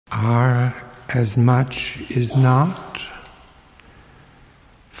are as much is not,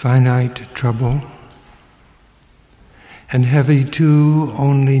 finite trouble, and heavy too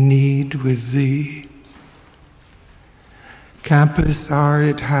only need with thee. Campus are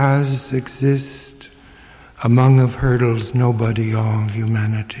it has exist, among of hurdles nobody all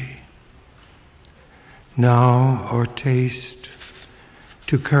humanity. Now or taste,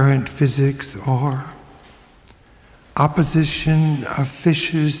 to current physics or opposition of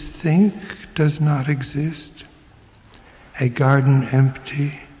fishes think does not exist, a garden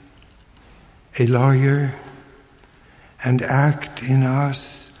empty, a lawyer, and act in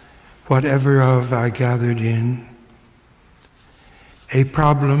us whatever of I gathered in. A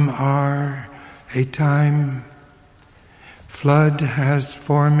problem are a time, flood has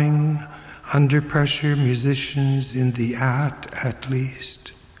forming under pressure musicians in the at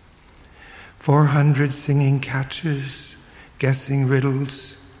least. 400 singing catches, guessing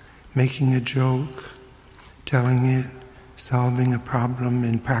riddles, making a joke, telling it, solving a problem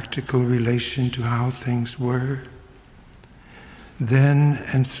in practical relation to how things were. Then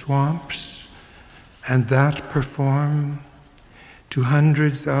and swamps, and that perform, to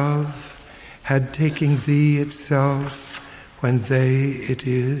hundreds of, had taken thee itself when they it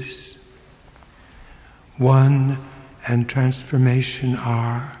is. One and transformation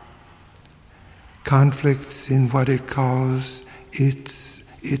are conflicts in what it calls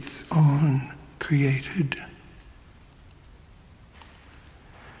its own created.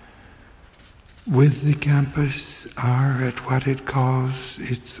 With the campus are at what it calls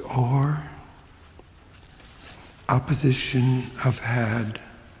its or, opposition of had.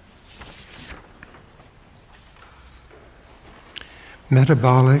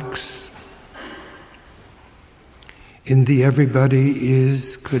 Metabolics in the everybody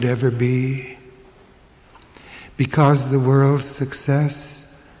is, could ever be, because the world's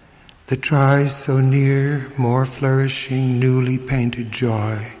success, the tries so near, more flourishing, newly painted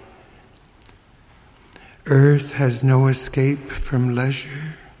joy. Earth has no escape from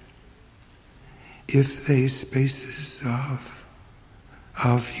leisure, if they spaces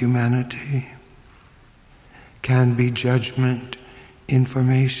of humanity can be judgment,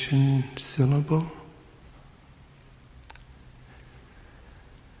 information, syllable.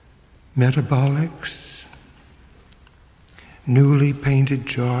 Metabolics, newly painted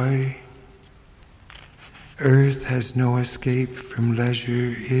joy. Earth has no escape from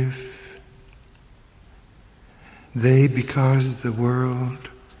leisure if they, because the world,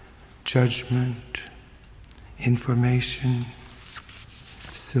 judgment, information,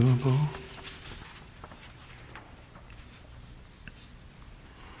 syllable.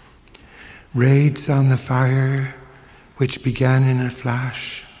 Raids on the fire which began in a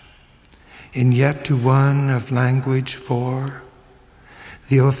flash, in yet to one of language for,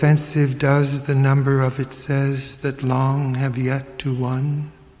 the offensive does the number of it says that long have yet to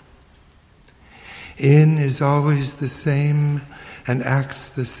one. In is always the same and acts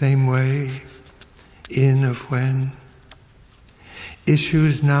the same way, in of when.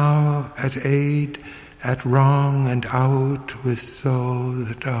 Issues now at aid, at wrong and out with so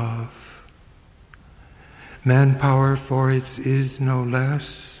that of. Manpower for its is no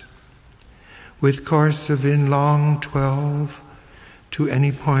less, with course of in long 12 to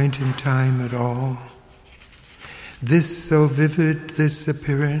any point in time at all. This so vivid, this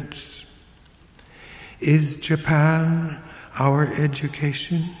appearance, is Japan our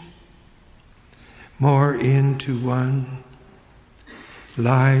education? More into one,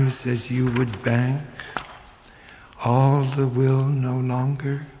 lives as you would bank, all the will no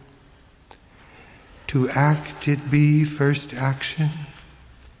longer. To act it be first action,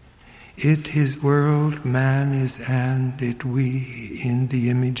 it his world, man is and it we in the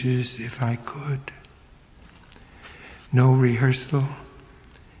images if I could. No rehearsal,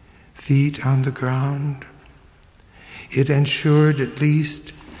 feet on the ground. It ensured at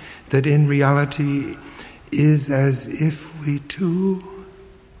least that in reality is as if we too,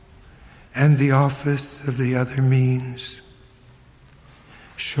 and the office of the other means,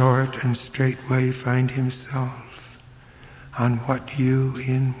 short and straightway find himself on what you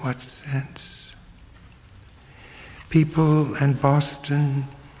in what sense. People and Boston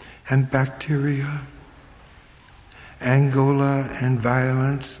and bacteria, Angola and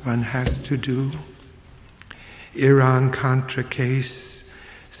violence one has to do. Iran-Contra case,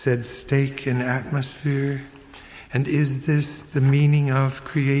 said stake in atmosphere, and is this the meaning of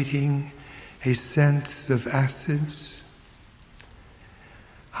creating a sense of acids?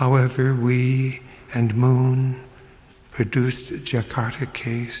 However, we and moon produced Jakarta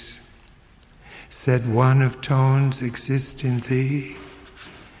case, said one of tones exist in thee,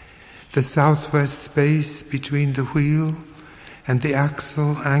 The southwest space between the wheel and the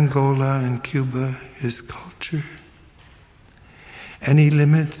axle, Angola and Cuba, is culture. Any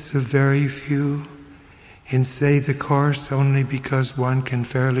limits of very few in, say, the course, only because one can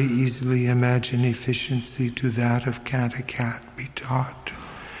fairly easily imagine efficiency to that of can't a cat be taught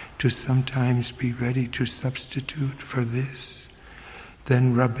to sometimes be ready to substitute for this,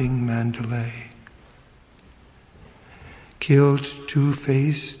 then rubbing Mandalay. Killed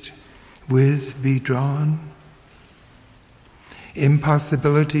two-faced, with be drawn.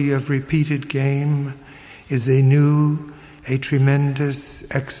 Impossibility of repeated game is a new, a tremendous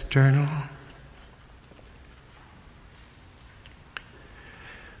external.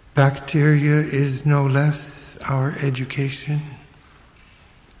 Bacteria is no less our education.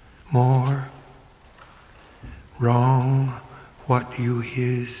 More wrong what you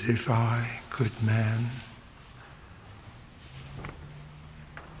his if I could man.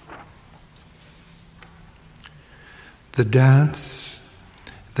 The dance,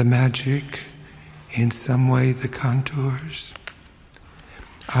 the magic, in some way the contours.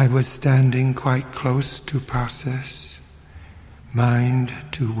 I was standing quite close to process, mind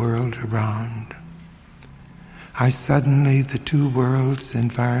to world around. I suddenly, the two worlds,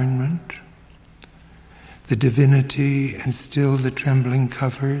 environment, the divinity and still the trembling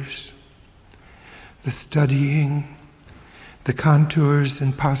covers, the studying, the contours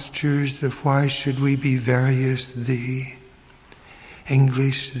and postures of why should we be various thee,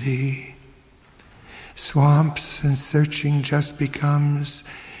 English thee. Swamps and searching just becomes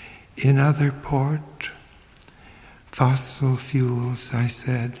in other port. Fossil fuels, I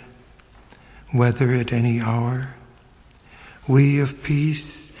said, weather at any hour. We of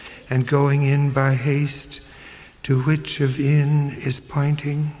peace and going in by haste, to which of in is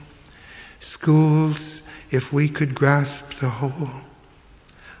pointing. Schools, if we could grasp the whole,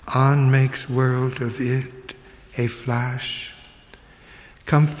 on makes world of it a flash.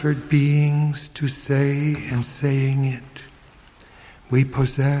 Comfort beings to say and saying it. We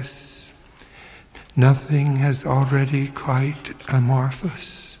possess. Nothing has already quite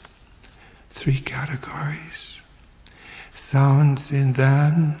amorphous. Three categories. Sounds in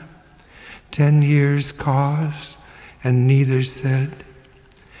than, 10 years cause, and neither said.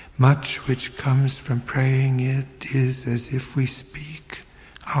 Much which comes from praying it is as if we speak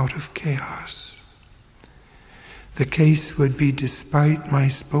out of chaos. The case would be despite my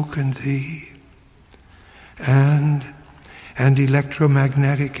spoken thee, and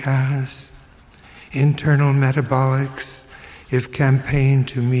electromagnetic as, internal metabolics, if campaign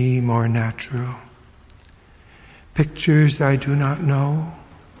to me more natural. Pictures I do not know,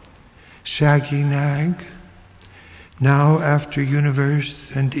 shaggy nag, now after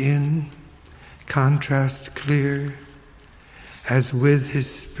universe and in, contrast clear, as with his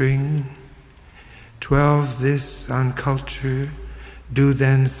spring, 12 this on culture, do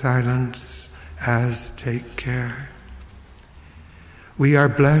then silence as take care. We are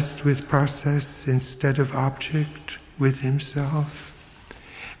blessed with process instead of object, with himself.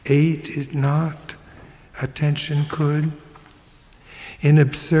 Ate it not, attention could. In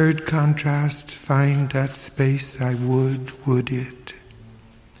absurd contrast, find that space I would it.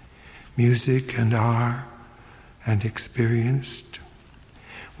 Music and are, and experienced.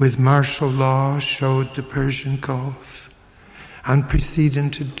 With martial law showed the Persian Gulf,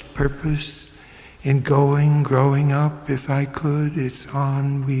 unprecedented purpose in going, growing up, if I could, its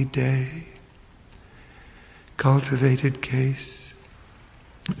ennui day. Cultivated case,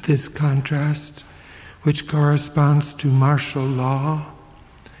 this contrast, which corresponds to martial law,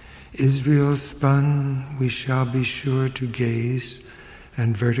 Israel spun, we shall be sure to gaze,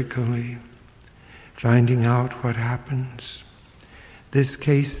 and vertically, finding out what happens. This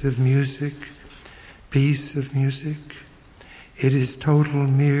case of music, piece of music, it is total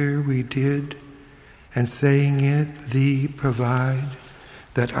mere we did, and saying it, thee provide,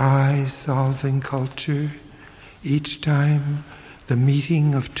 that I solving culture, each time the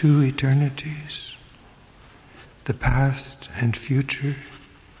meeting of two eternities, the past and future,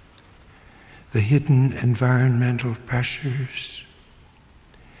 the hidden environmental pressures,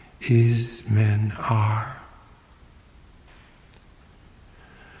 is men are.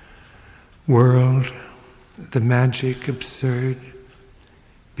 World, the magic absurd,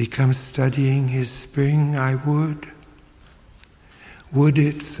 becomes studying his spring I would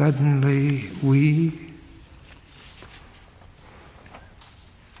it suddenly we,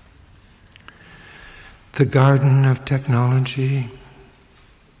 the garden of technology,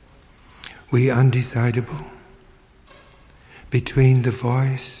 we undecidable, between the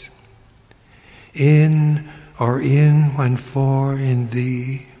voice, in or in when for in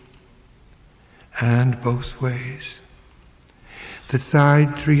thee, and both ways. The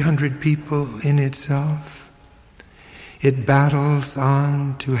side 300 people in itself, it battles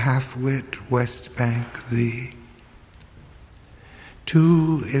on to half-wit West Bank thee.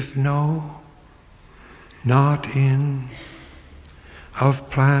 To, if no, not in, of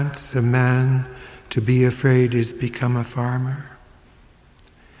plants a man to be afraid is become a farmer,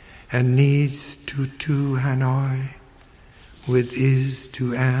 and needs to Hanoi with is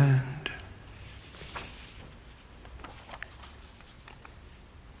to and.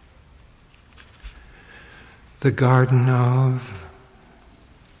 The garden of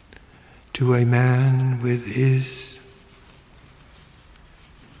to a man with is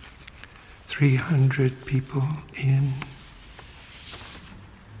 300 people in.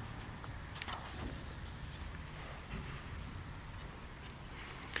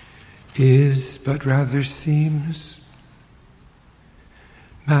 Is but rather seems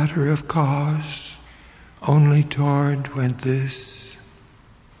matter of cause only toward when this,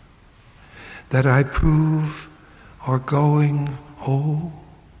 that I prove or going, oh,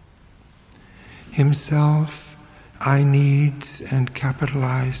 himself I needs and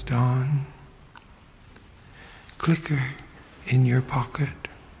capitalized on, clicker in your pocket.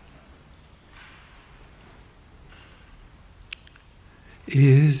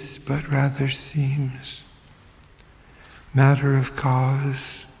 Is but rather seems matter of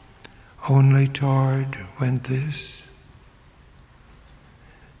cause only toward when this,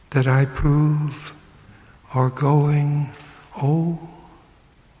 that I prove or going, oh,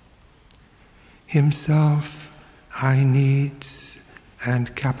 himself I needs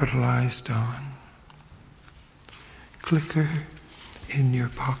and capitalized on, clicker in your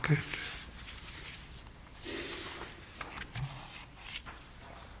pocket.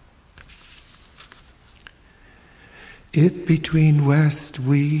 It between West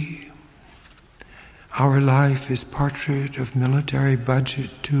we, our life is portrait of military budget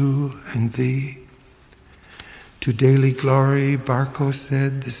to and thee. To daily glory, Barco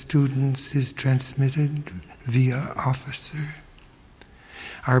said, the students is transmitted via officer.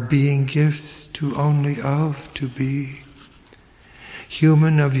 Our being gifts to only of to be,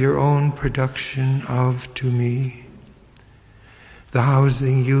 human of your own production of to me. The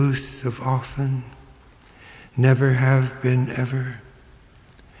housing use of often, never have been ever.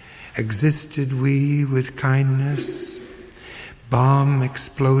 Existed we with kindness, bomb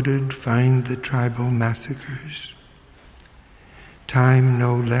exploded, find the tribal massacres. Time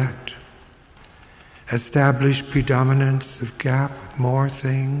no let, establish predominance of gap, more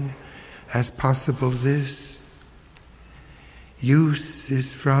thing, as possible this. Use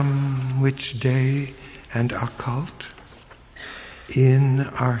is from which day and occult, in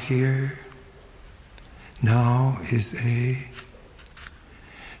are here, now is a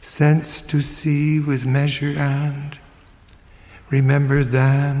sense to see with measure and remember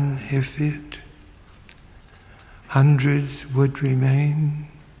than if it hundreds would remain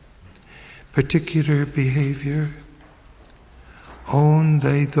particular behavior own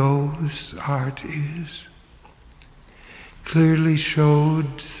they those art is clearly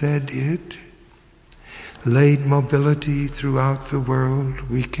showed said it laid mobility throughout the world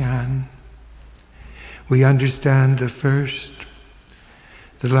we understand the first,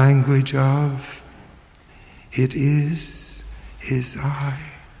 the language of it is I.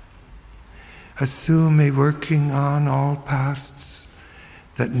 Assume a working on all pasts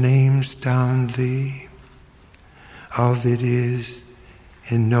that names down thee, of it is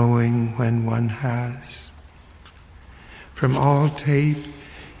in knowing when one has. From all tape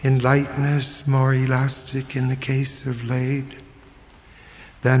in lightness more elastic in the case of laid,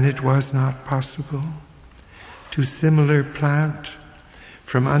 than it was not possible. To similar plant,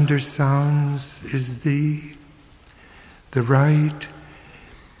 from under sounds is thee, the right,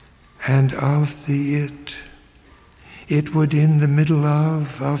 and of the it would in the middle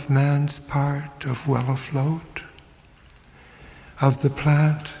of man's part of well afloat, of the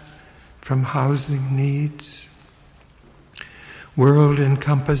plant from housing needs, world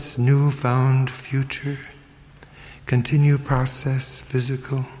encompass new found future, continue process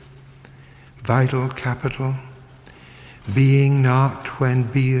physical, vital capital, being not when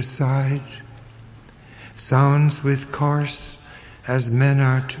be aside, sounds with course as men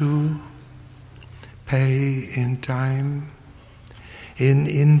are too, pay in time, in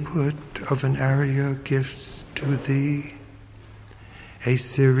input of an area gifts to thee, a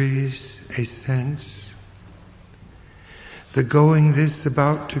series, a sense. The going this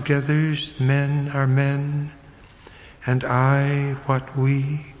about togethers, men are men, and I what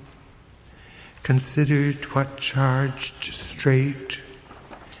we, considered what charged straight,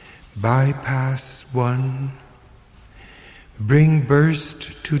 bypass one, bring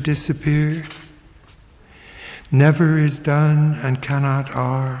burst to disappear, never is done and cannot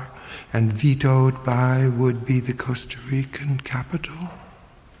are, and vetoed by would be the Costa Rican capital.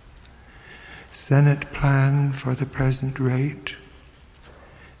 Senate plan for the present rate,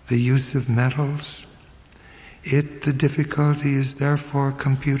 the use of metals. The difficulty is therefore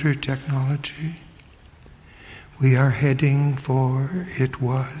computer technology. We are heading for it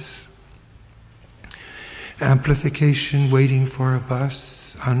was. Amplification waiting for a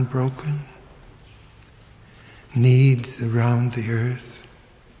bus, unbroken. Needs around the earth.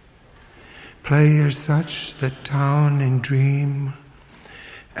 Play as such that town in dream,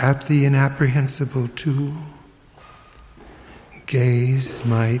 at the inapprehensible too. Gaze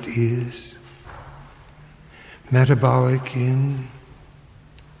might is. Metabolic in,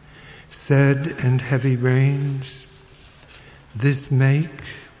 said and heavy rains, this make,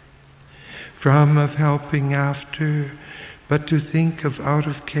 from of helping after, but to think of out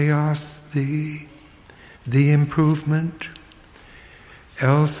of chaos the improvement,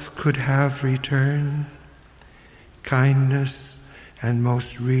 else could have return, kindness and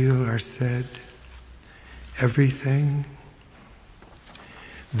most real are said, everything,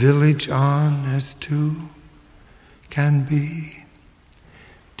 village on as to, can be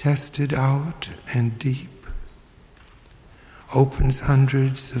tested out and deep, opens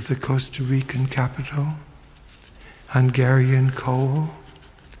hundreds of the Costa Rican capital, Hungarian coal,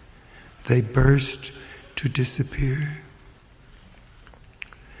 they burst to disappear.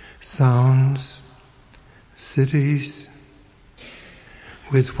 Sounds, cities,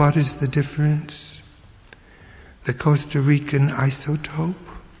 with what is the difference? The Costa Rican isotope,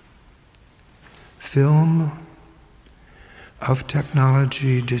 film, of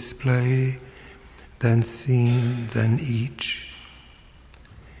technology display, than seen, than each.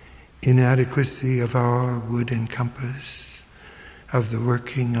 Inadequacy of our would encompass, of the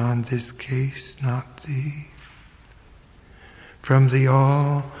working on this case, not thee. From the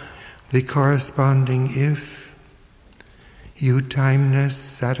all, the corresponding if, you timeless,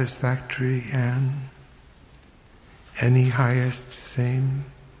 satisfactory, and any highest same,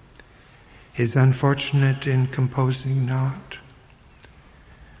 is unfortunate in composing not,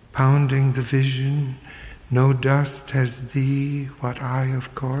 pounding the vision, no dust has thee, what I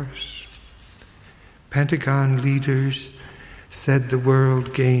of course. Pentagon leaders said the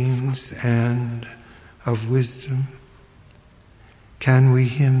world gains and of wisdom. Can we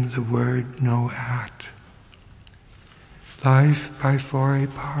hymn the word no at? Life by for a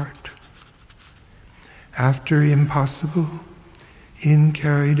part, after impossible, in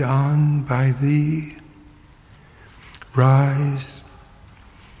carried on by thee, rise,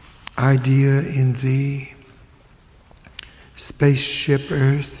 idea in thee, spaceship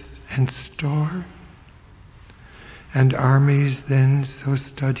earth and store, and armies then so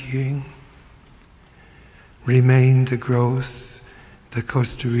studying, remain the growth, the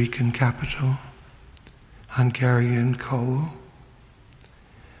Costa Rican capital, Hungarian coal,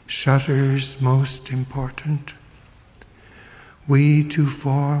 shutters most important, we to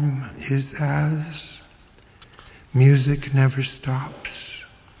form is as, music never stops,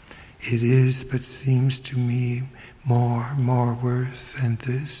 it is but seems to me more worth than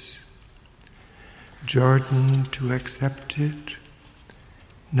this. Jordan to accept it,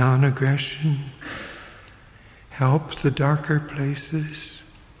 non-aggression, help the darker places,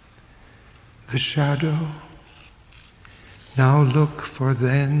 the shadow, now look for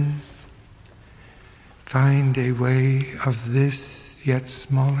then, find a way of this yet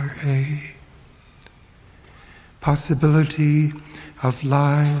smaller a, possibility of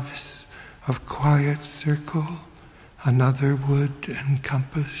lives of quiet circle, another would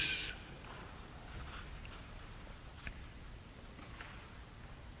encompass.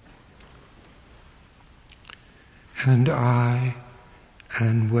 And I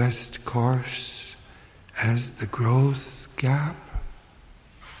and west course as the growth gap.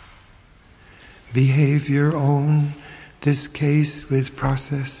 Behavior own this case with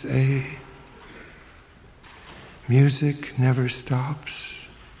process A. Music never stops,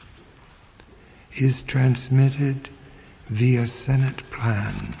 is transmitted via Senate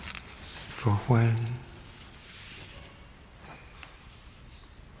plan for when.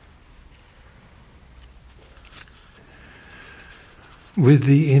 With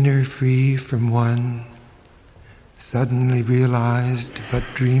the inner free from one, suddenly realized but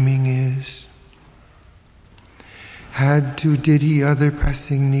dreaming is, had to diddy other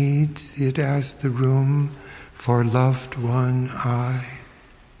pressing needs, it as the room for loved one I.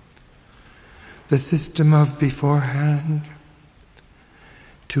 The system of beforehand,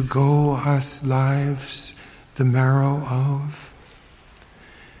 to go us lives the marrow of.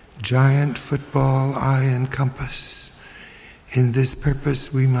 Giant football I encompass, in this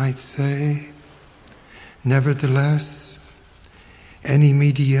purpose we might say. Nevertheless, any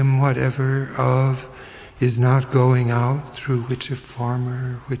medium whatever of is not going out, through which a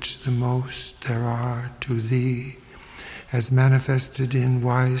former, which the most there are to thee, as manifested in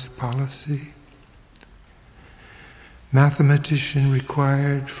wise policy. Mathematician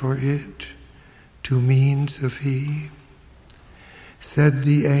required for it, to means of he. Said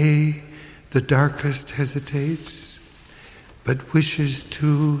the A, the darkest hesitates, but wishes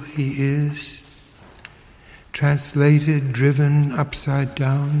to he is. Translated, driven upside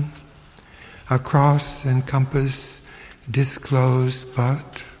down, across and compass disclose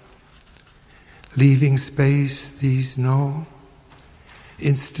but, leaving space these know,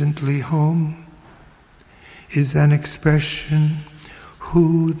 instantly home, is an expression,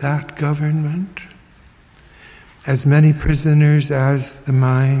 who that government? As many prisoners as the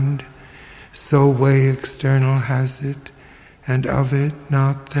mind, so way external has it, and of it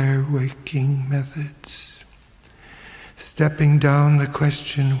not their waking methods. Stepping down the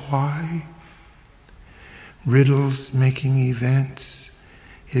question why, riddles making events,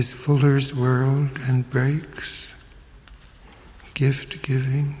 is Fuller's world and breaks, gift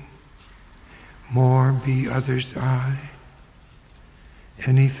giving, more be others' eye,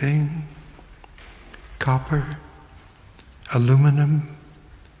 anything, copper, aluminum,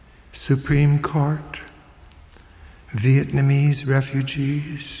 Supreme Court, Vietnamese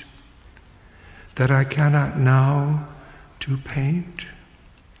refugees, that I cannot now to paint.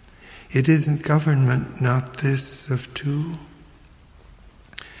 It isn't government, not this of two.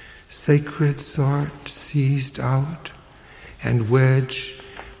 Sacred sort seized out, and wedge,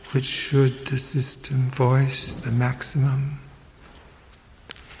 which should the system voice the maximum.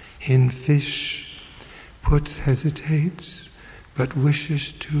 In fish, puts hesitates, but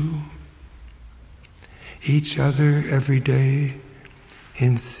wishes to. Each other every day,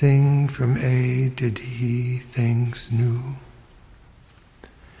 in sing from A did he things new.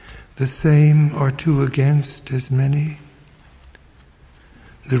 The same or two against as many.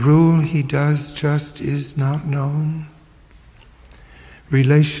 The rule he does just is not known.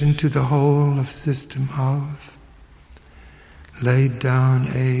 Relation to the whole of system of, laid down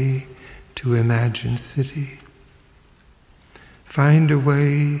A to imagine city. Find a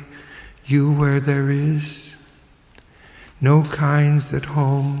way, you where there is, no kinds at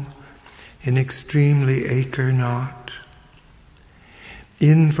home, in extremely acre not,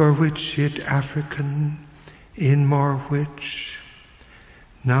 in for which it African, in more which,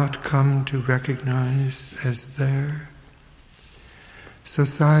 not come to recognize as there.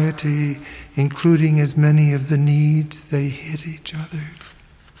 Society, including as many of the needs, they hit each other.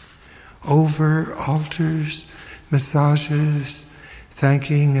 Over altars, massages,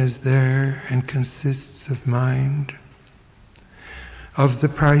 thanking as there and consists of mind. Of the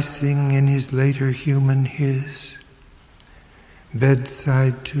pricing in his later human his,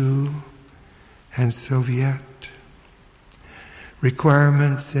 bedside too, and Soviet.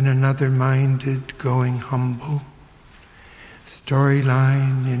 Requirements in another minded, going humble.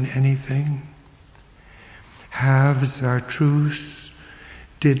 Storyline in anything. Halves are truce,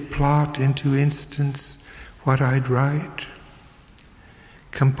 did plot into instance what I'd write.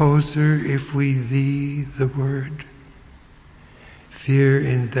 Composer, if we thee the word. Fear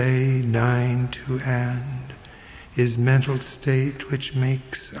in they, nine to and, is mental state which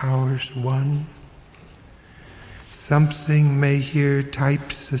makes ours one. Something may here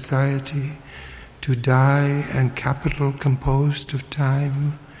type society, to die and capital composed of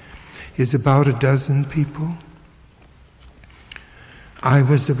time, is about a dozen people. I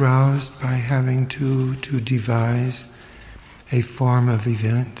was aroused by having to devise a form of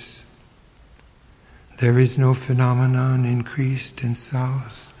events. There is no phenomenon increased in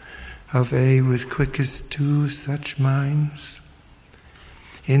south of A with quickest two such minds.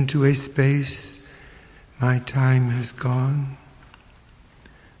 Into a space my time has gone.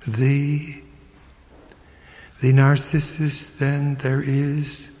 The Narcissus then there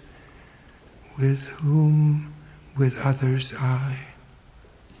is, with whom, with others I.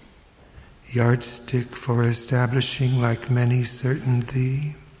 Yardstick for establishing like many certain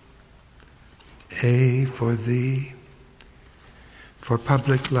thee. A for thee. For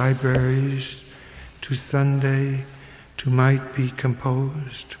public libraries, to Sunday, to might be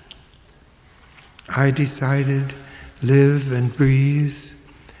composed. I decided, live and breathe,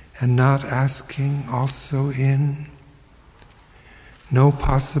 and not asking also in. No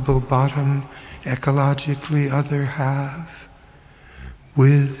possible bottom ecologically other have.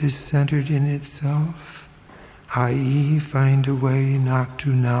 With is centered in itself, i.e., find a way not to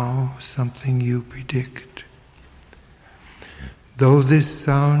now something you predict. Though this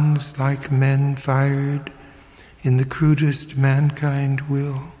sounds like men fired in the crudest mankind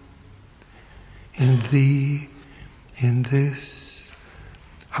will, in thee, in this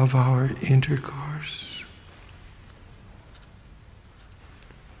of our intercourse.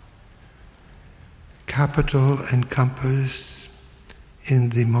 Capital and compass in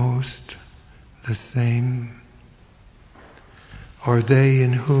the most the same, or they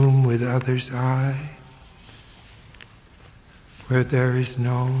in whom with others I, where there is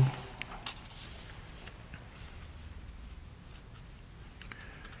no.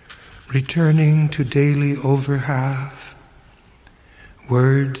 Returning to daily over half,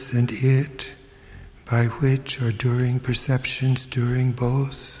 words and it, by which or during perceptions during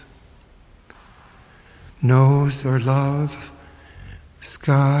both, knows or love,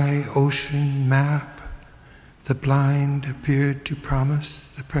 sky, ocean, map, the blind appeared to promise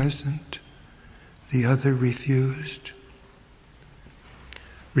the present, the other refused.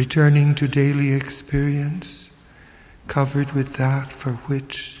 Returning to daily experience, covered with that for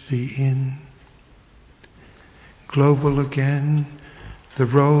which the in. Global again, the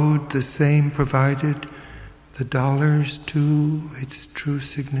road the same provided, the dollars too its true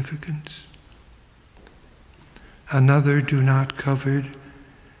significance. Another do not covered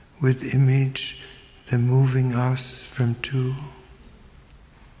with image the moving us from two.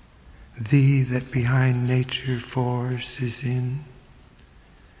 Thee that behind nature force is in.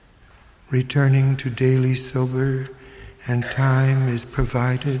 Returning to daily sober and time is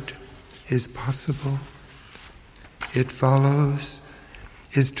provided, is possible. It follows,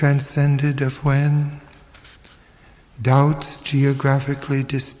 is transcended of when. Doubts geographically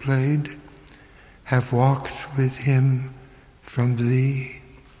displayed have walked with him from thee.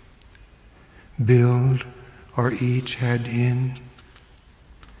 Build or each had in.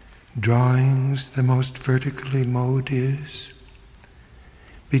 Drawings the most vertically mode is.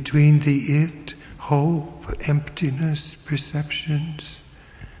 Between the it, hope, emptiness, perceptions,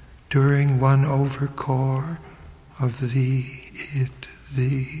 during one overcore of thee, it,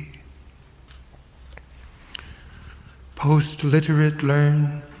 thee. Post-literate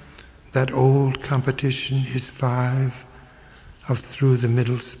learn that old competition is 5 of through the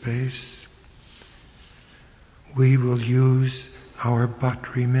middle space. We will use our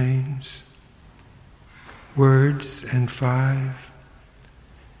but remains. Words and 5.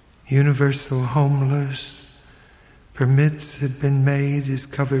 Universal homeless, permits had been made, is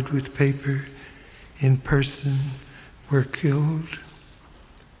covered with paper, in person were killed.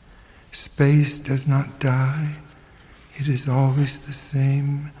 Space does not die, it is always the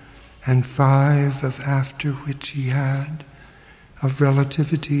same, and 5 of after which he had, of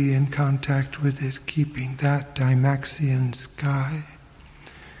relativity in contact with it, keeping that Dymaxion sky,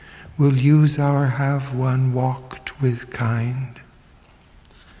 will use our have one walked with kind.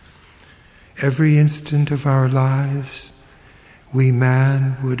 Every instant of our lives, we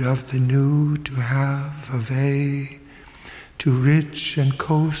man would of the new to have of a, to rich and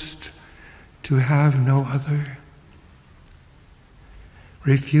coast, to have no other.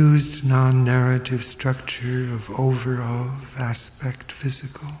 Refused non-narrative structure of over of aspect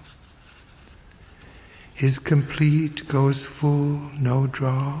physical. Is complete, goes full, no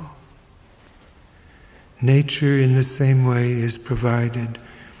draw. Nature in the same way is provided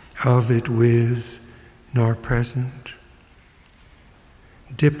of it with, nor present.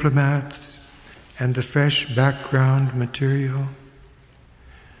 Diplomats and the fresh background material,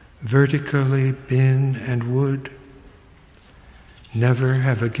 vertically been and would, never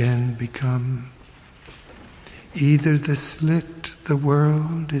have again become. Either the slit, the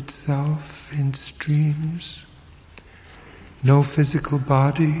world itself in streams, no physical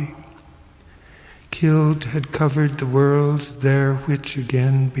body, killed had covered the worlds there which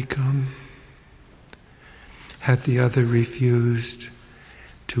again become, had the other refused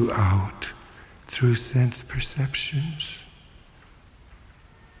to out through sense perceptions.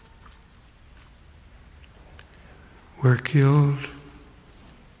 Were killed.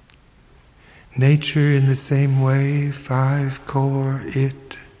 Nature in the same way, 5 core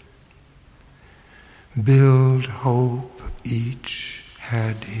it, build hope each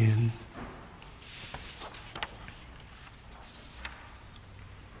had in.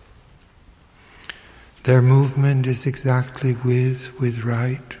 Their movement is exactly with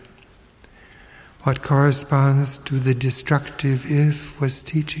right. What corresponds to the destructive if was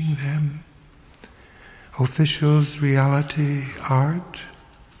teaching them. Officials, reality, art.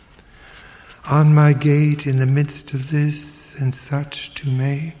 On my gate in the midst of this, this and such to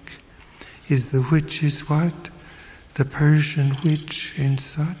make, is the which is what? The Persian which in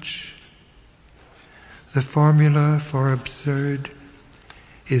such. The formula for absurd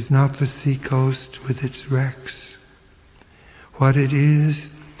is not the seacoast with its wrecks. What it is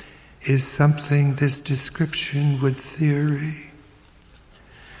something this description would theory.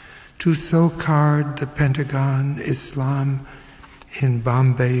 To so card the Pentagon, Islam in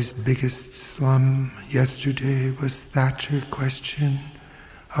Bombay's biggest slum yesterday was Thatcher questioned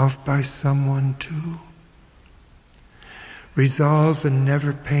of by someone too. Resolve and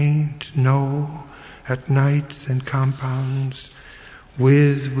never paint, no, at nights and compounds,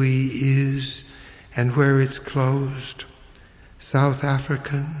 with we is, and where it's closed, South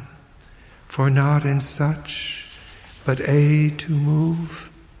African, for not in such, but to move,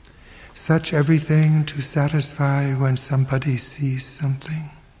 such everything to satisfy when somebody sees something.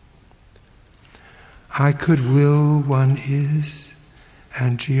 I could will one is,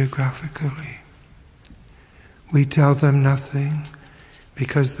 and geographically. We tell them nothing,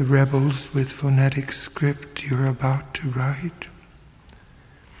 because the rebels with phonetic script you're about to write.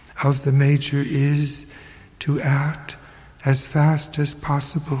 Of the major is to act as fast as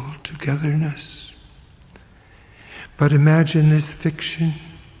possible togetherness. But imagine this fiction,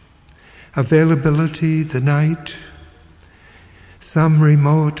 availability the night, some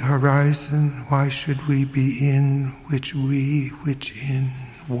remote horizon, why should we be in which in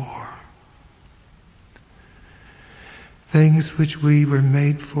war? Things which we were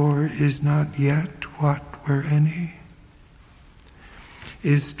made for is not yet what were any.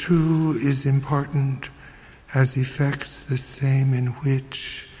 Is true, is important, as effects the same in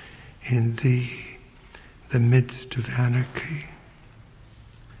which, in thee, the midst of anarchy.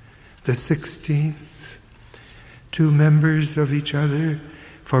 The 16th, two members of each other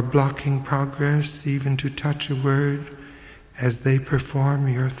for blocking progress, even to touch a word as they perform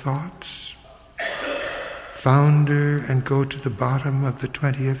your thoughts. Founder and go to the bottom of the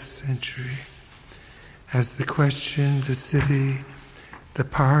 20th century as the question, the city, the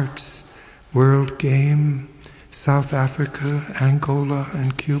parts, world game, South Africa, Angola,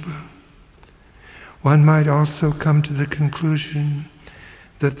 and Cuba. One might also come to the conclusion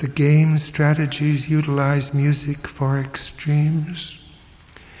that the game strategies utilize music for extremes.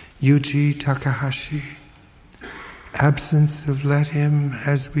 Yuji Takahashi, absence of let him,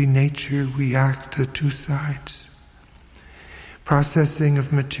 as we nature, we act the two sides. Processing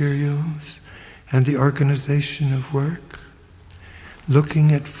of materials and the organization of work.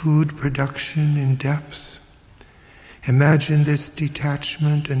 Looking at food production in depth. Imagine this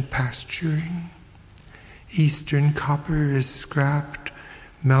detachment and pasturing. Eastern copper is scrapped,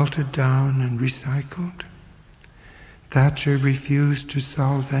 melted down and recycled. Thatcher refused to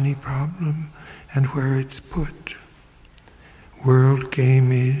solve any problem and where it's put. World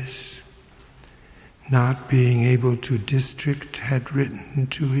game is, not being able to district had written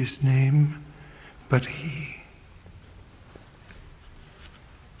to his name, but he.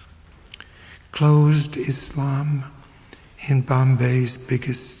 Closed Islam in Bombay's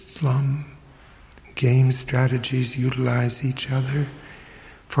biggest slum. Game strategies utilize each other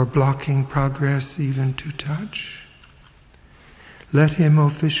for blocking progress even to touch. Let him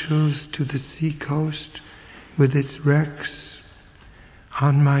officials to the seacoast with its wrecks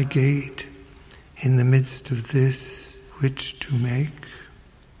on my gate in the midst of this which to make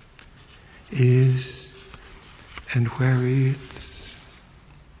is and where it's.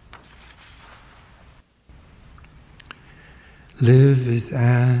 Live is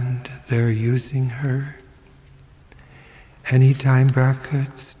and they're using her. Any time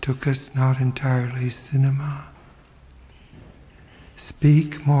brackets took us not entirely cinema.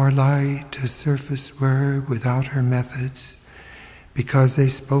 Speak more light a surface were without her methods, because they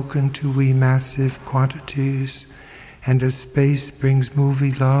spoken to we massive quantities, and of space brings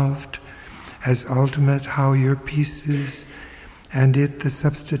movie loved as ultimate how your pieces, and it the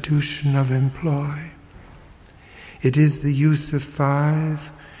substitution of employ. It is the use of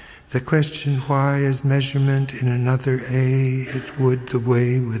 5, the question why as measurement in another it would the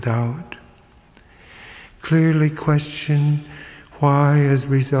way without. Clearly question why as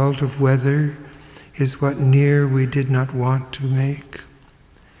result of weather is what near we did not want to make.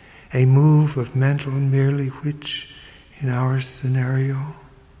 A move of mental merely which in our scenario.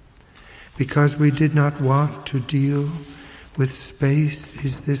 Because we did not want to deal with space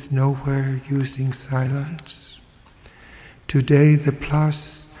is this nowhere using silence. Today the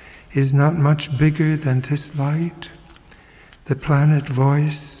plus is not much bigger than this light, the planet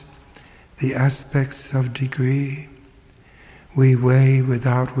voice, the aspects of degree. we weigh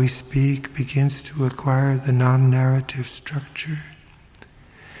without we speak begins to acquire the non-narrative structure.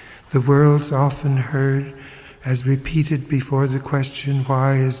 The world's often heard as repeated before the question,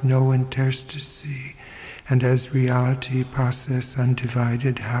 why is no interstice, and as reality process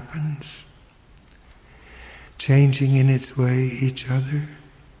undivided happens, changing in its way each other.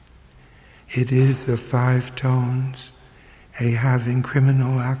 It is of 5 tones, a having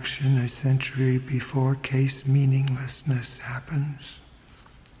criminal action a century before case meaninglessness happens.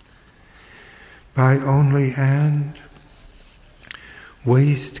 By only and,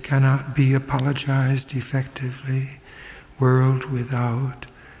 waste cannot be apologized effectively, world without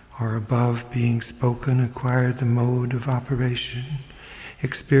or above being spoken acquire the mode of operation.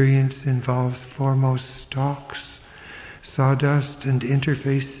 Experience involves foremost stalks, sawdust and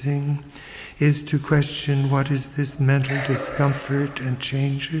interfacing is to question what is this mental discomfort and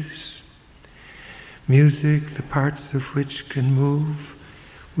changes. Music, the parts of which can move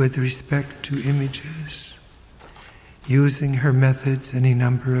with respect to images. Using her methods any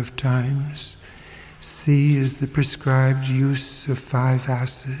number of times. C is the prescribed use of 5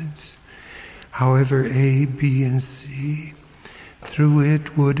 acids. However, A, B, and C, through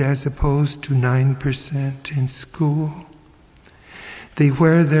it would as opposed to 9% in school. The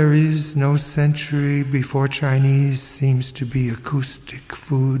where there is no century before Chinese seems to be acoustic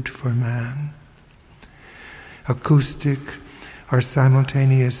food for man. Acoustic or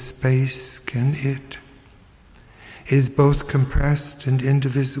simultaneous space can it, is both compressed and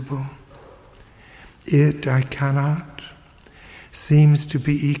indivisible. It, I cannot, seems to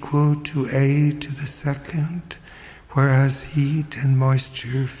be equal to A to the second, whereas heat and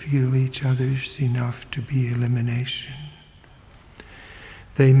moisture feel each other's enough to be elimination.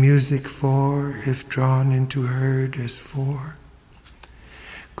 They music 4, if drawn into herd as 4.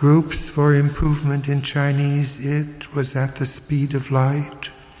 Groups for improvement in Chinese, it was at the speed of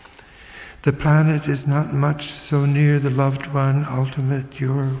light. The planet is not much so near the loved one, ultimate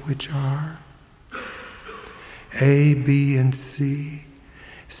your which are. A, B, and C,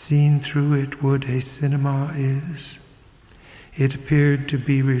 seen through it would a cinema is. It appeared to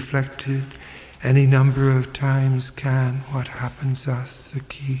be reflected any number of times can what happens us a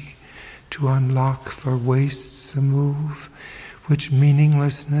key to unlock for wastes a move, which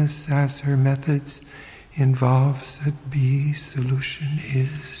meaninglessness as her methods involves at B solution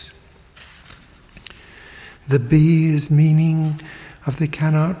is. The B is meaning of they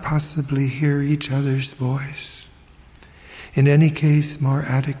cannot possibly hear each other's voice. In any case more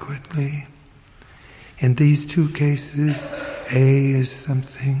adequately. In these 2 cases, A is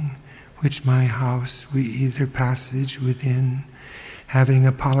something which my house we either passage within, having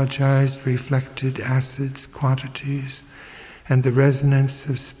apologized reflected acids quantities, and the resonance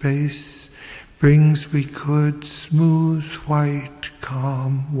of space brings we could smooth, white,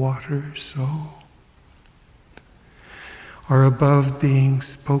 calm water so. Or above being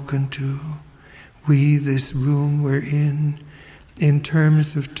spoken to, we this room we're in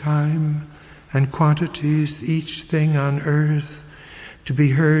terms of time and quantities, each thing on earth, to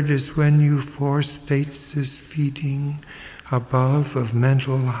be heard is when you 4 states is feeding, above of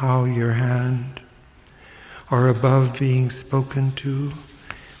mental how your hand, or above being spoken to,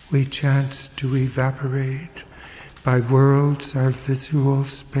 we chance to evaporate, by worlds our visual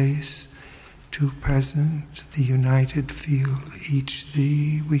space, to present the united feel, each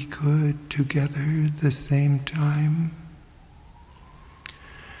thee we could together the same time.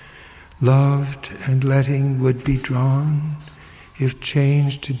 Loved and letting would be drawn, if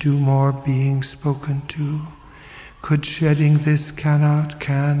change to do more being spoken to, could shedding this cannot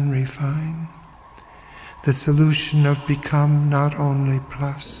can refine. The solution of become not only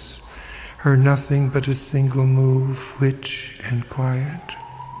plus, her nothing but a single move, which and quiet.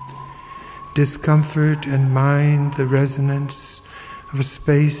 Discomfort and mind, the resonance of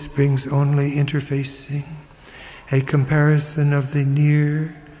space brings only interfacing, a comparison of the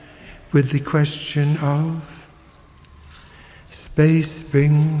near with the question of. Space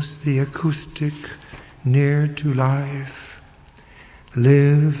brings the acoustic near to life.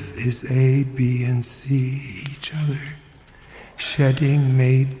 Live is A, B, and C each other. Shedding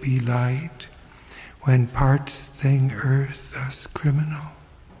made be light, when parts thing earth us criminal.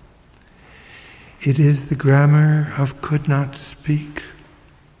 It is the grammar of could not speak.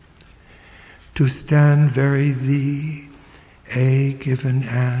 To stand very thee, A given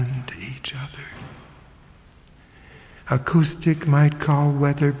and each other. Acoustic might call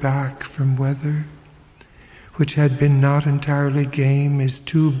weather back from weather, which had been not entirely game, is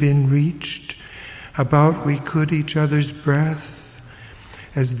too been reached, about we could each other's breath,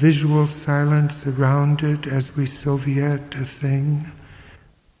 as visual silence around it as we Soviet a thing.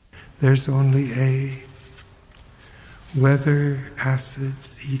 There's only A. Whether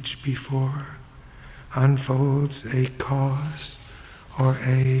acids each before unfolds a cause or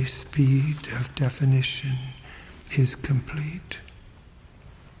a speed of definition is complete.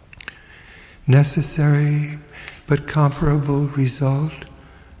 Necessary but comparable result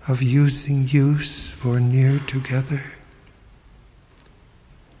of using use for near together.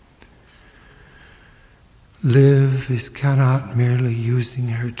 Live is cannot merely using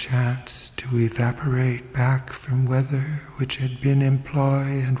her chance to evaporate back from weather which had been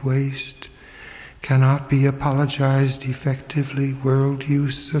employ and waste, cannot be apologized effectively world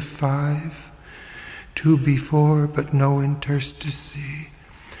use of 5, 2 before but no interstice,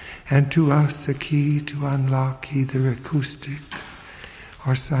 and to us a key to unlock either acoustic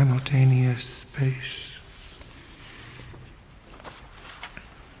or simultaneous space.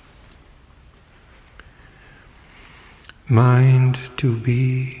 Mind to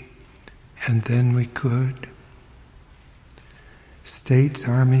be, and then we could. States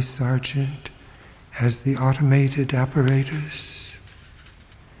Army Sergeant as the automated apparatus,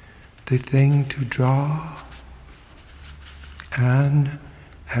 the thing to draw, and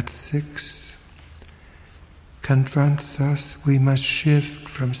at 6 confronts us. We must shift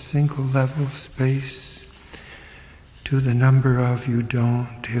from single level space to the number of you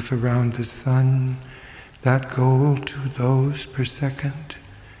don't, if around the sun, that goal to those per second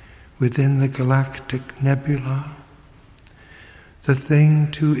within the galactic nebula. The thing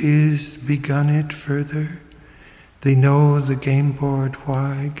to is begun it further. They know the game board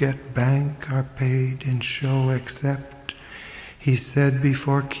why get bank are paid in show except, he said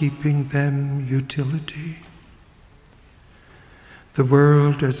before keeping them utility. The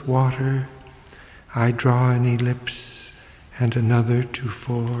world as water, I draw an ellipse and another to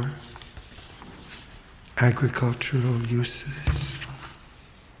 4. Agricultural uses.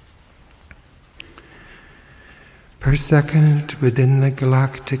 Per second within the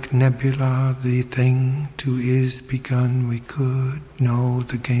galactic nebula, the thing to is begun, we could know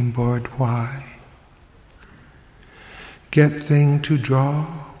the game board why. Get thing to draw,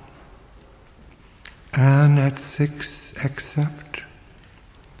 and at 6 accept.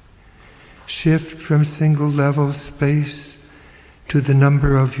 Shift from single level space to the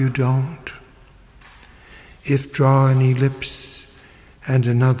number of you don't. If draw an ellipse and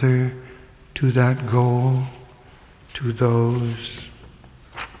another to that goal, to those.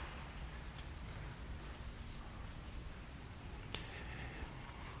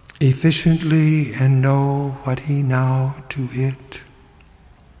 Efficiently and know what he now to it.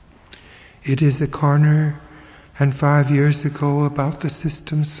 It is a corner, and 5 years ago about the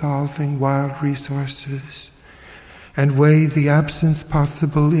system solving wild resources, and weigh the absence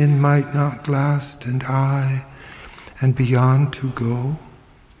possible in might not last, and I, and beyond to go.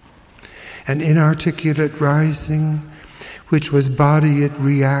 An inarticulate rising, which was body it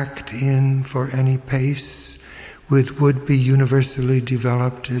react in for any pace, which would be universally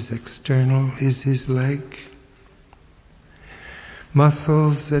developed as external, is his leg.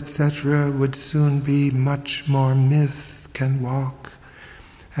 Muscles, etc., would soon be much more myth can walk,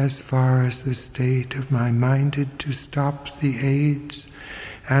 as far as the state of my minded to stop the aids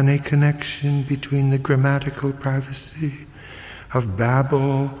and a connection between the grammatical privacy of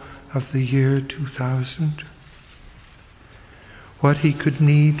Babel of the year 2000. What he could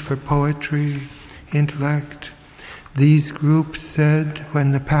need for poetry, intellect, these groups said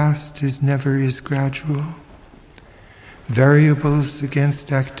when the past is never is gradual. Variables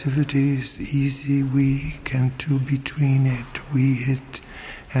against activities, easy, weak, and two between it, we, it,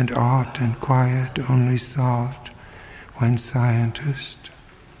 and ought and quiet only solved when scientist.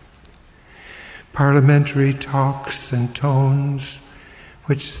 Parliamentary talks and tones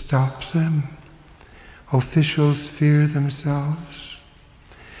which stop them. Officials fear themselves.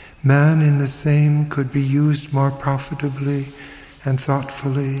 Man in the same could be used more profitably and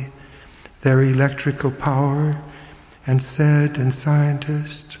thoughtfully, their electrical power, and said, and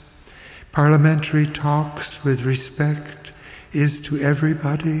scientist, parliamentary talks with respect is to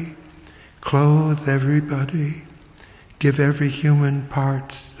everybody, clothe everybody, give every human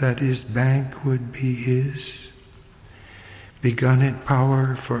parts that is bank would be is, begun it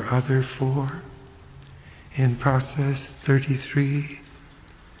power for other 4, in process 33,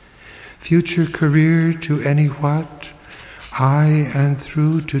 future career to any what, I and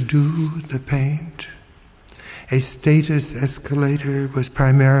through to do the paint. A status escalator was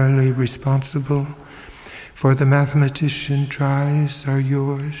primarily responsible for the mathematician tries are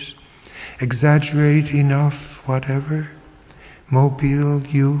yours. Exaggerate enough, whatever. mobile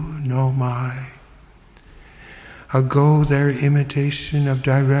you know my. Ago their imitation of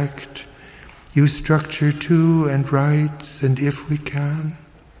direct, you structure to and rights, and if we can,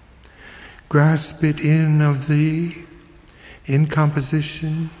 grasp it in of thee, in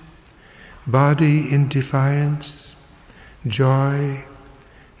composition, body in defiance, joy,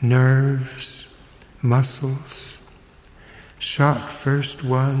 nerves, muscles, shot first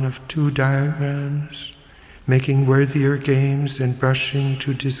one of two diagrams, making worthier games and brushing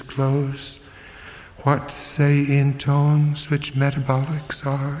to disclose what say in tones which metabolics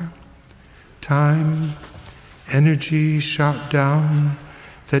are, time, energy shot down,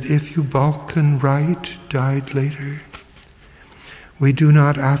 that if you Balkan right, died later. We do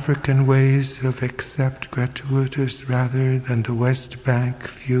not African ways of accept gratuitous rather than the West Bank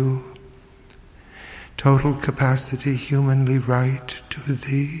few. Total capacity humanly right to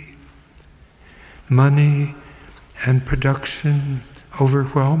thee. Money and production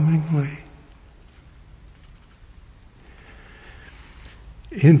overwhelmingly.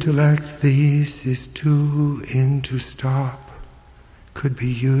 Intellect these is too in to stop, could be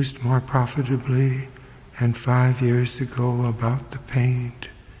used more profitably, and 5 years ago about the paint,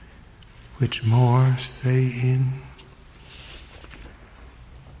 which more say in.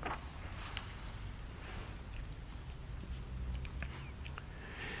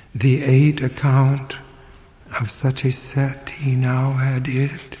 The 8 account of such a set he now had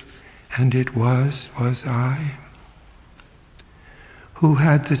it, and it was I, who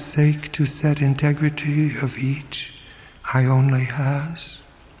had the sake to set integrity of each, I only has.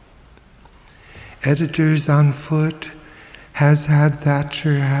 Editors on foot, has had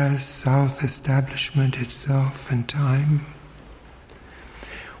Thatcher, has South establishment itself in time.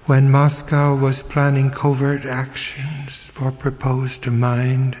 When Moscow was planning covert actions for proposed a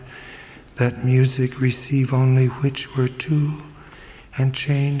mind that music receive only which were two, and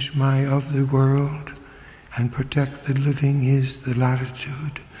change my of the world, and protect the living is the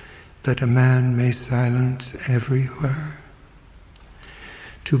latitude that a man may silence everywhere.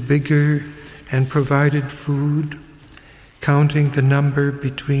 To bigger and provided food, counting the number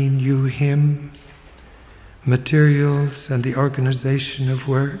between you, him, materials and the organization of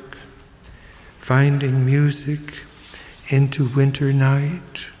work, finding music into winter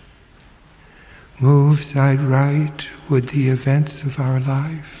night, moves I'd write with the events of our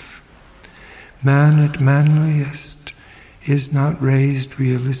life. Man at manliest is not raised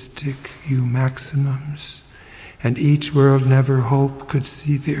realistic, you maximums, and each world never hope could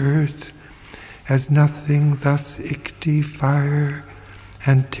see the earth as nothing thus icty fire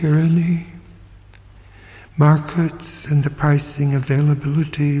and tyranny. Markets and the pricing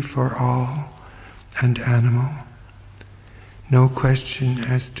availability for all and animal. No question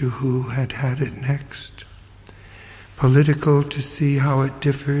as to who had had it next. Political to see how it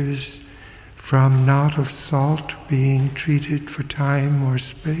differs from not of salt being treated for time or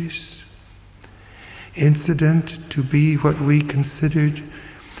space. Incident to be what we considered,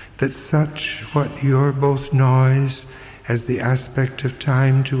 that such what your both noise as the aspect of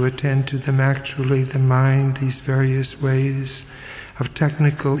time to attend to them actually the mind, these various ways of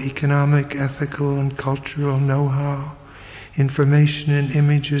technical, economic, ethical, and cultural know-how, information and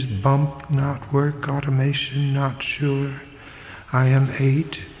images bump, not work, automation, not sure. I am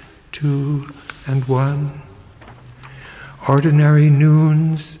 8, 2, and 1. Ordinary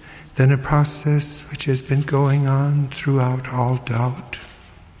noons, then a process which has been going on throughout all doubt,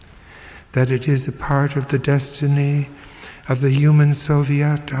 that it is a part of the destiny of the human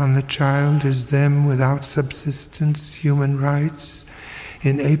Soviet on the child as them without subsistence, human rights,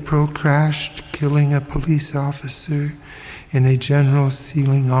 in April crashed, killing a police officer in a general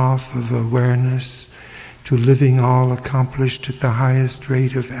sealing off of awareness to living all accomplished at the highest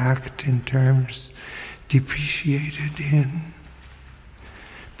rate of act in terms depreciated in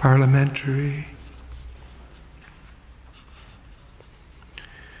parliamentary.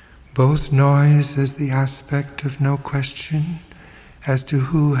 Both noise as the aspect of no question as to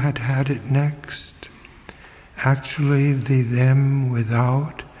who had had it next, actually the them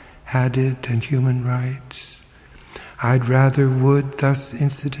without had it and human rights. I'd rather would thus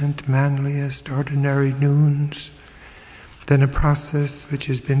incident manliest ordinary noons than a process which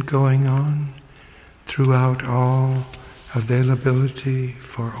has been going on throughout all availability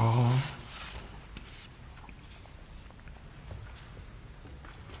for all.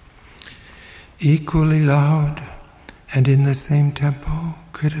 Equally loud and in the same tempo,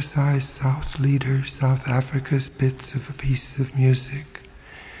 criticize South leaders, South Africa's bits of a piece of music.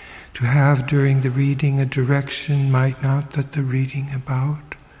 To have during the reading a direction might not that the reading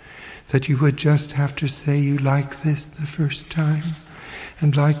about, that you would just have to say you like this the first time,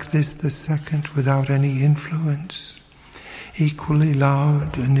 and like this the second without any influence, equally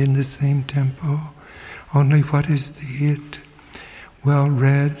loud and in the same tempo, only what is the it, well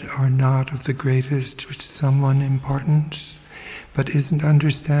read or not of the greatest which someone importance, but isn't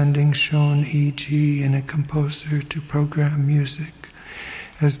understanding shown, e.g. in a composer to program music,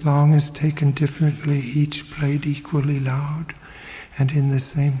 as long as taken differently each played equally loud and in the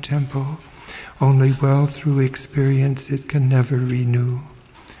same tempo, only well through experience it can never renew.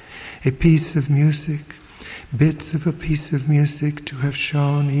 A piece of music, bits of a piece of music to have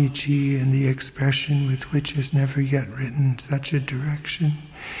shown, e.g. in the expression with which is never yet written such a direction,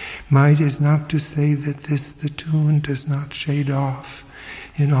 might is not to say that this the tune does not shade off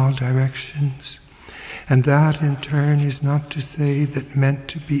in all directions, and that in turn is not to say that meant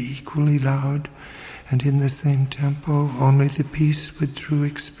to be equally loud and in the same tempo, only the piece would through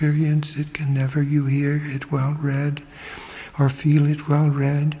experience it can never you hear it well read, or feel it well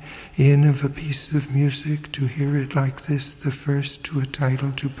read in of a piece of music to hear it like this, the first to a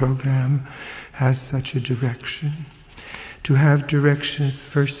title to program, has such a direction. To have directions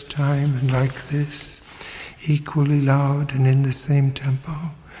first time and like this, equally loud and in the same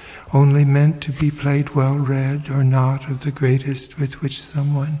tempo, only meant to be played well read or not of the greatest with which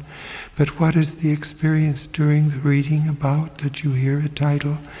someone, but what is the experience during the reading about that you hear a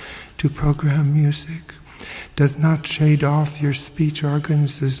title to program music? Does not shade off your speech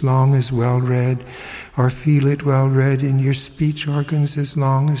organs as long as well read, or feel it well read in your speech organs as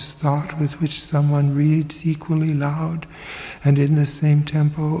long as thought with which someone reads equally loud, and in the same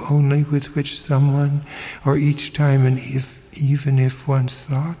tempo only with which someone, or each time and even if one's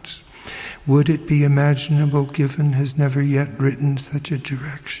thoughts? Would it be imaginable given has never yet written such a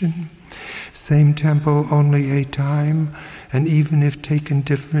direction? Same tempo only a time, and even if taken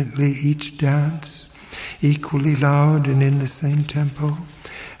differently each dance, equally loud and in the same tempo.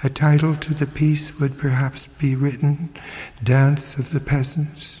 A title to the piece would perhaps be written, Dance of the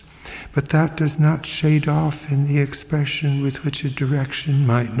Peasants, but that does not shade off in the expression with which a direction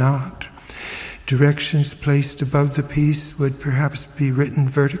might not. Directions placed above the piece would perhaps be written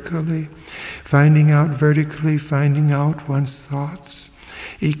vertically, finding out one's thoughts,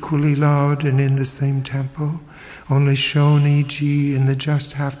 equally loud and in the same tempo, only shown, e.g. in the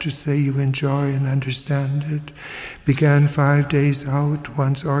just have to say you enjoy and understand it, began 5 days out,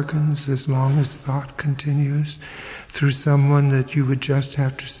 one's organs as long as thought continues, through someone that you would just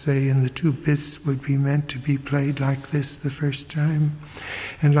have to say, and the two bits would be meant to be played like this the first time,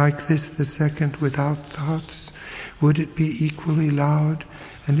 and like this the second without thoughts. Would it be equally loud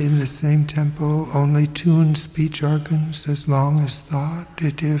and in the same tempo, only tuned speech organs as long as thought,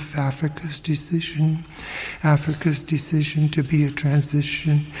 if Africa's decision to be a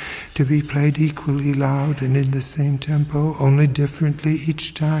transition, to be played equally loud and in the same tempo, only differently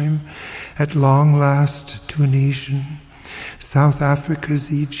each time, at long last Tunisian. South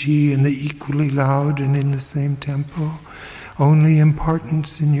Africa's e.g. in the equally loud and in the same tempo, only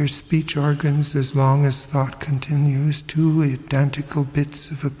importance in your speech organs as long as thought continues, two identical bits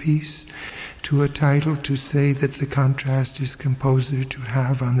of a piece, to a title to say that the contrast is composer to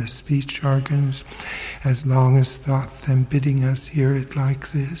have on the speech organs, as long as thought them bidding us hear it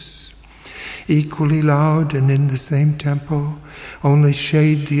like this. Equally loud and in the same tempo, only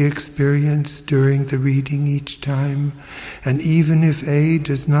shade the experience during the reading each time, and even if A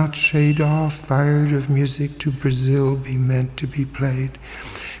does not shade off, fired of music to Brazil be meant to be played,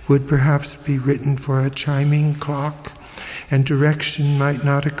 would perhaps be written for a chiming clock, and direction might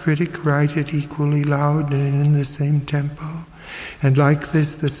not a critic write it equally loud and in the same tempo, and like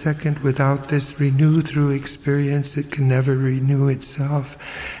this the second without this renew through experience it can never renew itself,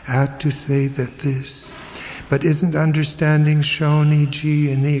 add to say that this. But isn't understanding shown, e.g.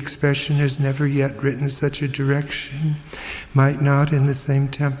 in the expression has never yet written such a direction, might not in the same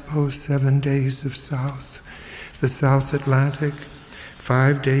tempo 7 days of South, the South Atlantic,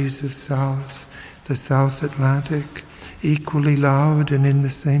 5 days of South, the South Atlantic, equally loud and in the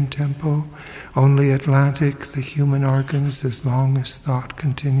same tempo, only Atlantic, the human organs as long as thought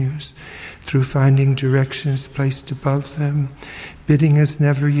continues, through finding directions placed above them, bidding us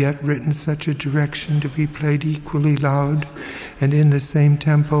never yet written such a direction to be played equally loud and in the same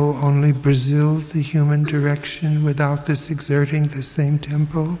tempo, only Brazil, the human direction, without this exerting the same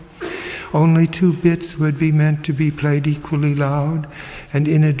tempo. Only 2 bits would be meant to be played equally loud, and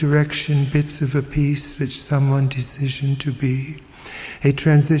in a direction bits of a piece which someone decision to be. A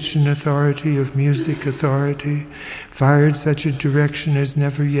transition authority of music authority, fired such a direction as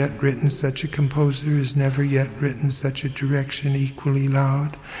never yet written, such a composer has never yet written such a direction equally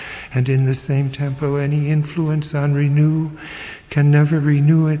loud, and in the same tempo any influence on renew can never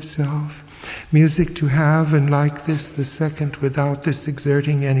renew itself. Music to have, and like this the second, without this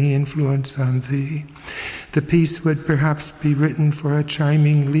exerting any influence on thee. The piece would perhaps be written for a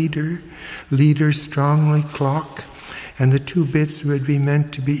chiming leader strongly clock, and the two bits would be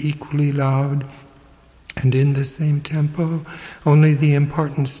meant to be equally loud, and in the same tempo, only the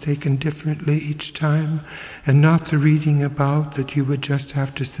importance taken differently each time, and not the reading about that you would just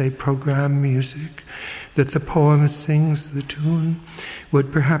have to say program music, that the poem sings the tune,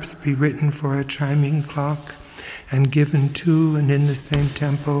 would perhaps be written for a chiming clock, and given to and in the same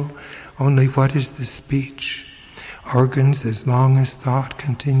tempo, only what is the speech. Organs, as long as thought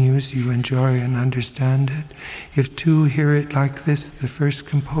continues, you enjoy and understand it. If two hear it like this, the first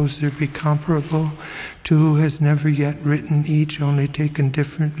composer be comparable. Two has never yet written, each only taken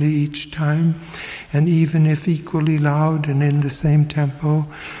differently each time. And even if equally loud and in the same tempo,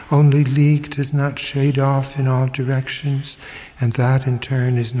 only league does not shade off in all directions. And that in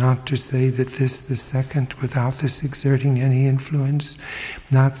turn is not to say that this, the second, without this exerting any influence,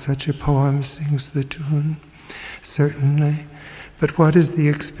 not such a poem sings the tune. Certainly, but what is the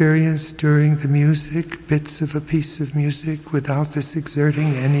experience during the music, bits of a piece of music, without this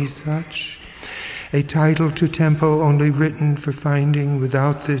exerting any such? A title to tempo only written for finding,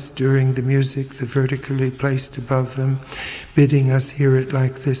 without this during the music, the vertically placed above them, bidding us hear it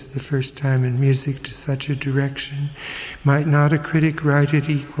like this the first time in music to such a direction. Might not a critic write it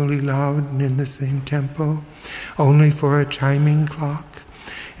equally loud and in the same tempo, only for a chiming clock?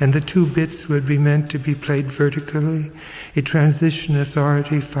 And the two bits would be meant to be played vertically. A transition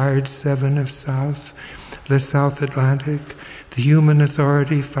authority fired 7 of south, the South Atlantic. The human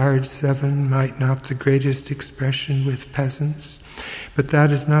authority fired 7, might not the greatest expression with peasants. But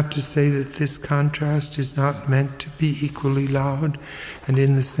that is not to say that this contrast is not meant to be equally loud, and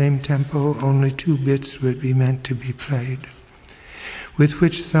in the same tempo only 2 bits would be meant to be played. With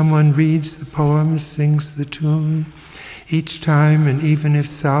which someone reads the poem, sings the tune, each time, and even if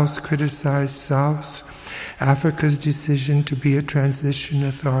South criticized South, Africa's decision to be a transition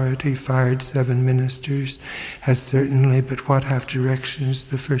authority fired 7 ministers has certainly but what have directions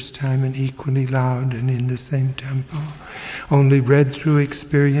the first time and equally loud and in the same tempo. Only read through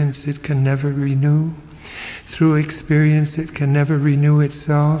experience it can never renew. Through experience it can never renew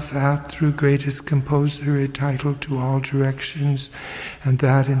itself, at through greatest composer a title to all directions, and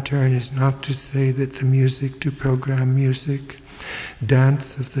that in turn is not to say that the music to program music,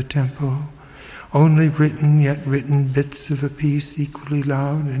 dance of the tempo, only written yet written bits of a piece equally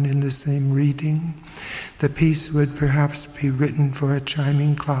loud and in the same reading. The piece would perhaps be written for a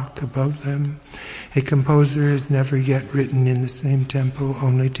chiming clock above them. A composer has never yet written in the same tempo,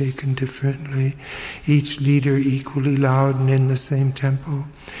 only taken differently. Each leader equally loud and in the same tempo,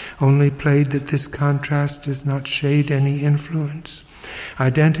 only played that this contrast does not shade any influence.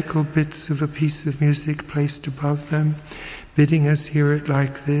 Identical bits of a piece of music placed above them, bidding us hear it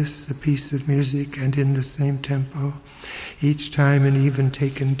like this, the piece of music, and in the same tempo, each time and even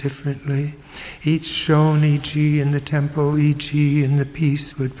taken differently. Each shown, e.g. in the tempo, e.g. in the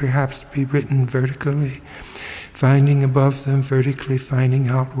piece, would perhaps be written vertically, finding above them vertically, finding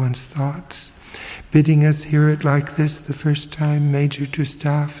out one's thoughts. Bidding us hear it like this the first time, major to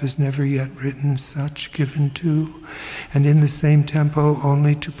staff has never yet written such, given to, and in the same tempo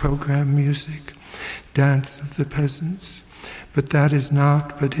only to program music, dance of the peasants. But that is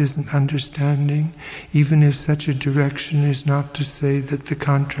not, but isn't understanding, even if such a direction is not to say that the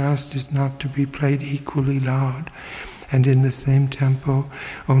contrast is not to be played equally loud, and in the same tempo,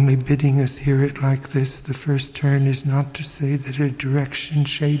 only bidding us hear it like this, the first turn is not to say that a direction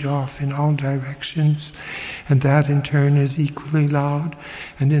shade off in all directions, and that in turn is equally loud,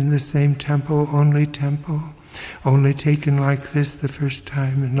 and in the same tempo, only taken like this the first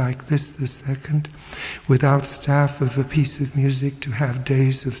time and like this the second, without staff of a piece of music to have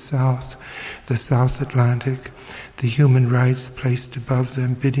days of South, the South Atlantic, the human rights placed above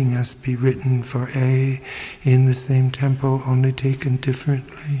them, bidding us be written for A, in the same tempo, only taken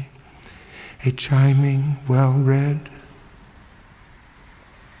differently. A chiming, well read.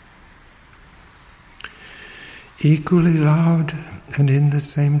 Equally loud and in the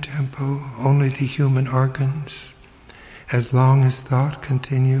same tempo, only the human organs, as long as thought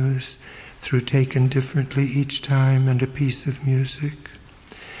continues, through taken differently each time and a piece of music,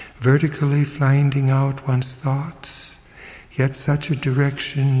 vertically finding out one's thoughts, yet such a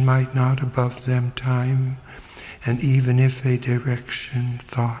direction might not above them time, and even if a direction,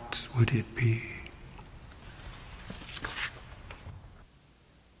 thoughts would it be.